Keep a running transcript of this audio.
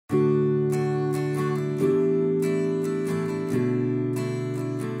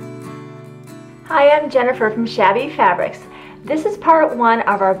Hi, I'm Jennifer from Shabby Fabrics. This is part one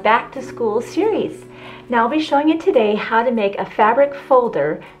of our back to school series. Now I'll be showing you today how to make a fabric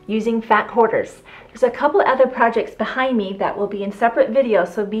folder using fat quarters. There's a couple other projects behind me that will be in separate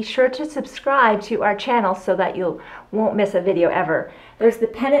videos, so be sure to subscribe to our channel so that you won't miss a video ever. There's the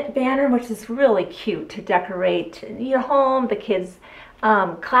pennant banner, which is really cute to decorate your home, the kids'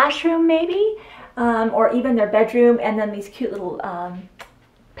 classroom maybe, or even their bedroom, and then these cute little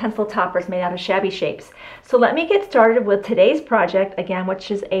pencil toppers made out of shabby shapes. So let me get started with today's project again,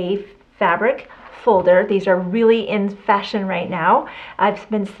 which is a fabric folder. These are really in fashion right now. I've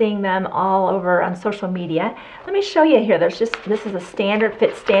been seeing them all over on social media. Let me show you here. This is a standard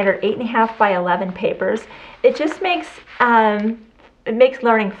 8.5 by 11 papers. It just makes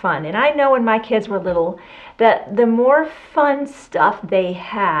learning fun. And I know when my kids were little that the more fun stuff they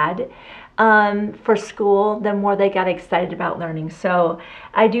had for school, the more they got excited about learning. So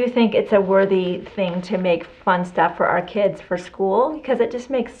I do think it's a worthy thing to make fun stuff for our kids for school, because it just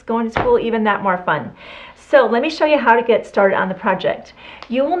makes going to school even that more fun. So let me show you how to get started on the project.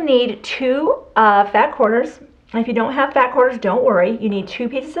 You will need two fat quarters. If you don't have fat quarters, don't worry. You need two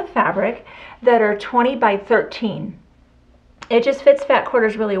pieces of fabric that are 20 by 13. It just fits fat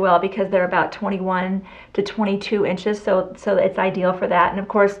quarters really well because they're about 21 to 22 inches, so it's ideal for that. And of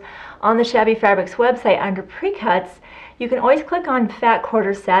course, on the Shabby Fabrics website under pre-cuts, you can always click on fat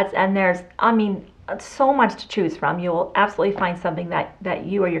quarter sets, and there's, I mean, so much to choose from. You will absolutely find something that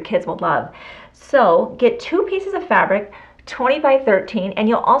you or your kids will love. So get two pieces of fabric, 20 by 13, and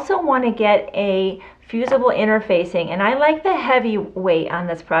you'll also want to get a fusible interfacing. And I like the heavy weight on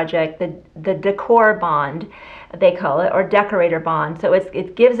this project, the decor bond, they call it, or decorator bond. So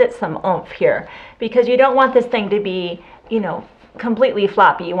it gives it some oomph here, because you don't want this thing to be, you know, completely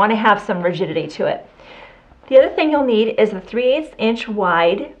floppy. You want to have some rigidity to it. The other thing you'll need is a 3/8 inch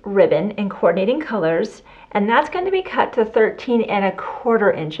wide ribbon in coordinating colors, and that's going to be cut to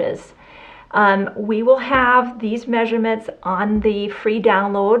 13¼ inches. We will have these measurements on the free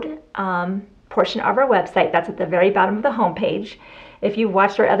download portion of our website. That's at the very bottom of the homepage. If you've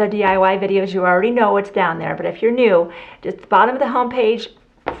watched our other DIY videos, you already know what's down there, but if you're new, just the bottom of the homepage,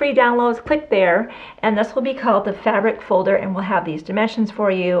 free downloads, click there, and this will be called the fabric folder, and we'll have these dimensions for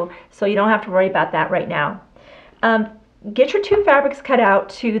you, so you don't have to worry about that right now. Get your two fabrics cut out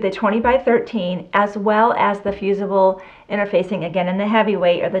to the 20 by 13, as well as the fusible interfacing, again in the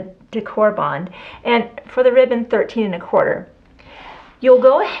heavyweight or the decor bond, and for the ribbon 13¼ You'll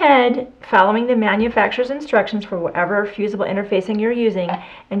go ahead, following the manufacturer's instructions for whatever fusible interfacing you're using,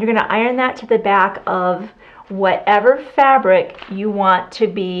 and you're going to iron that to the back of whatever fabric you want to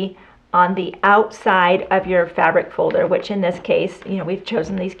be on the outside of your fabric folder, which in this case, you know, we've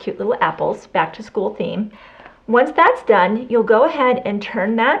chosen these cute little apples, back to school theme. Once that's done, you'll go ahead and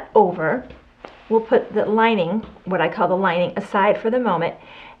turn that over. We'll put the lining, what I call the lining, aside for the moment,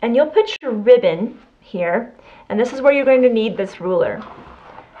 and you'll put your ribbon here, and this is where you're going to need this ruler.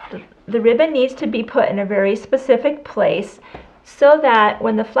 The ribbon needs to be put in a very specific place so that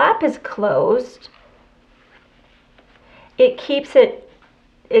when the flap is closed, it keeps it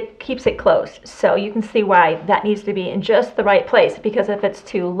closed. So you can see why that needs to be in just the right place, because if it's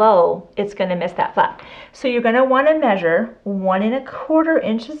too low, it's going to miss that flap. So you're going to want to measure 1¼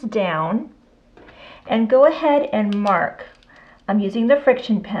 inches down and go ahead and mark. I'm using the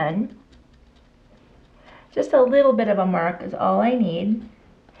friction pen. Just a little bit of a mark is all I need.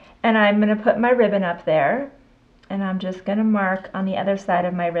 And I'm going to put my ribbon up there, and I'm just going to mark on the other side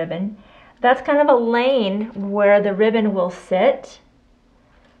of my ribbon. That's kind of a lane where the ribbon will sit.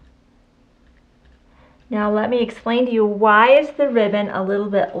 Now let me explain to you, why is the ribbon a little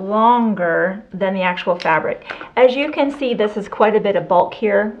bit longer than the actual fabric? As you can see, this is quite a bit of bulk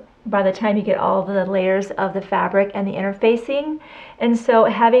here by the time you get all the layers of the fabric and the interfacing. And so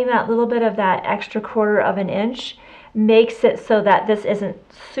having that little bit of that extra 1/4 inch makes it so that this isn't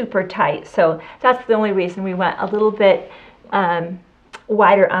super tight. So that's the only reason we went a little bit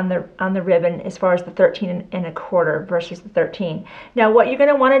wider on the ribbon as far as the 13¼ versus the 13. Now what you're going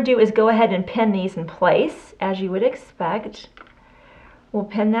to want to do is go ahead and pin these in place, as you would expect. We'll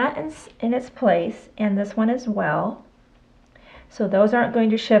pin that in its place, and this one as well, so those aren't going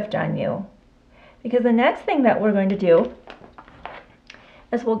to shift on you. Because the next thing that we're going to do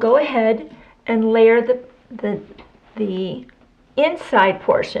is we'll go ahead and layer the inside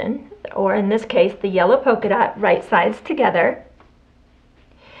portion, or in this case the yellow polka dot, right sides together.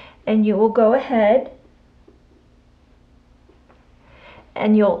 And you will go ahead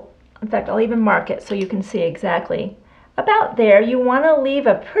and in fact, I'll even mark it so you can see exactly. About there, you want to leave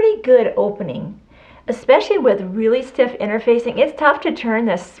a pretty good opening. especially with really stiff interfacing, it's tough to turn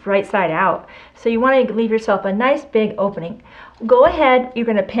this right side out. So you want to leave yourself a nice big opening. Go ahead, you're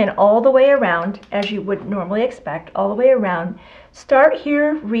going to pin all the way around as you would normally expect, all the way around. Start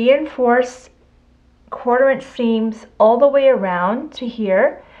here, reinforce 1/4 inch seams all the way around to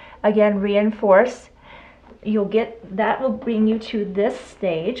here. Again, reinforce. You'll get, that will bring you to this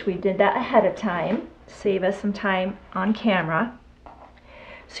stage. We did that ahead of time, save us some time on camera.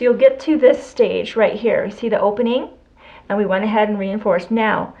 So you'll get to this stage right here. You see the opening? And we went ahead and reinforced.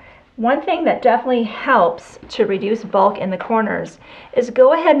 Now, one thing that definitely helps to reduce bulk in the corners is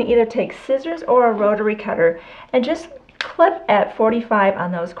go ahead and either take scissors or a rotary cutter and just clip at 45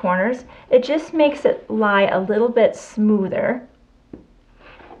 on those corners. It just makes it lie a little bit smoother.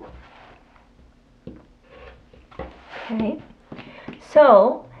 Okay,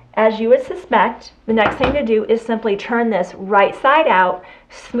 so as you would suspect, the next thing to do is simply turn this right side out,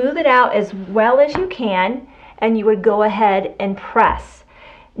 smooth it out as well as you can, and you would go ahead and press.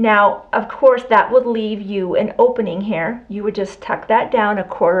 Now, of course, that would leave you an opening here. You would just tuck that down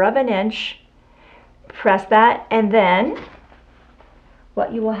 1/4 inch, press that, and then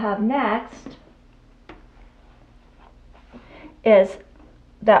what you will have next is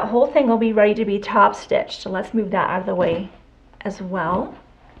that whole thing will be ready to be top stitched. So let's move that out of the way as well.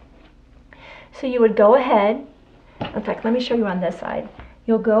 So you would go ahead, in fact, let me show you on this side.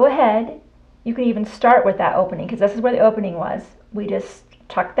 You'll go ahead, you can even start with that opening because this is where the opening was. We just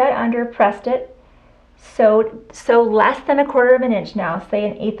tucked that under, pressed it, sewed less than 1/4 inch now, say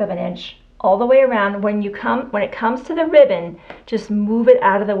 1/8 inch, all the way around. When it comes to the ribbon, just move it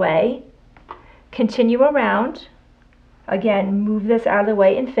out of the way. Continue around. Again, move this out of the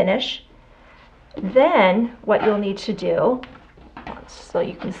way and finish. Then what you'll need to do, so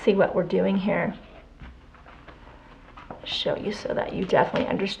you can see what we're doing here, I'll show you so that you definitely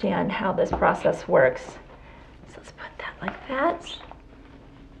understand how this process works. So let's put that like that.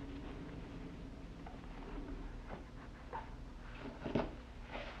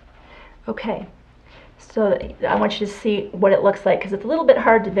 Okay, so I want you to see what it looks like because it's a little bit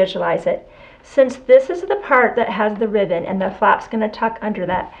hard to visualize it. Since this is the part that has the ribbon and the flap's going to tuck under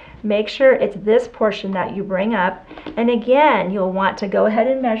that, make sure it's this portion that you bring up. And again, you'll want to go ahead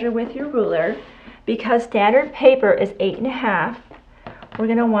and measure with your ruler. Because standard paper is 8.5, we're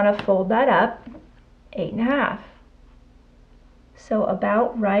going to want to fold that up 8.5. So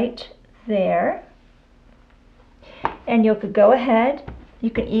about right there. And you could go ahead, you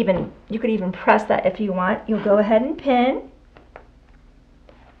could even press that if you want. You'll go ahead and pin.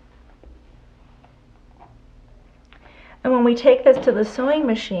 And when we take this to the sewing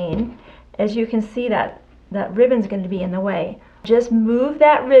machine, as you can see, that ribbon's going to be in the way. Just move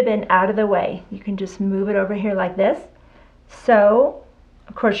that ribbon out of the way. You can just move it over here like this. So,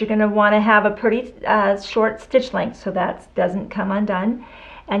 of course, you're going to want to have a pretty short stitch length so that doesn't come undone.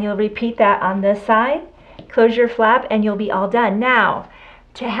 And you'll repeat that on this side. Close your flap and you'll be all done. Now,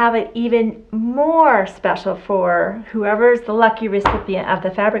 to have it even more special for whoever's the lucky recipient of the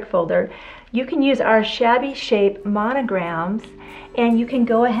fabric folder, you can use our Shabby shape monograms, and you can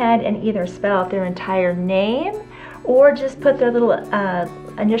go ahead and either spell out their entire name or just put their little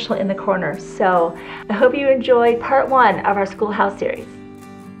initial in the corner. So I hope you enjoyed part 1 of our Schoolhouse series.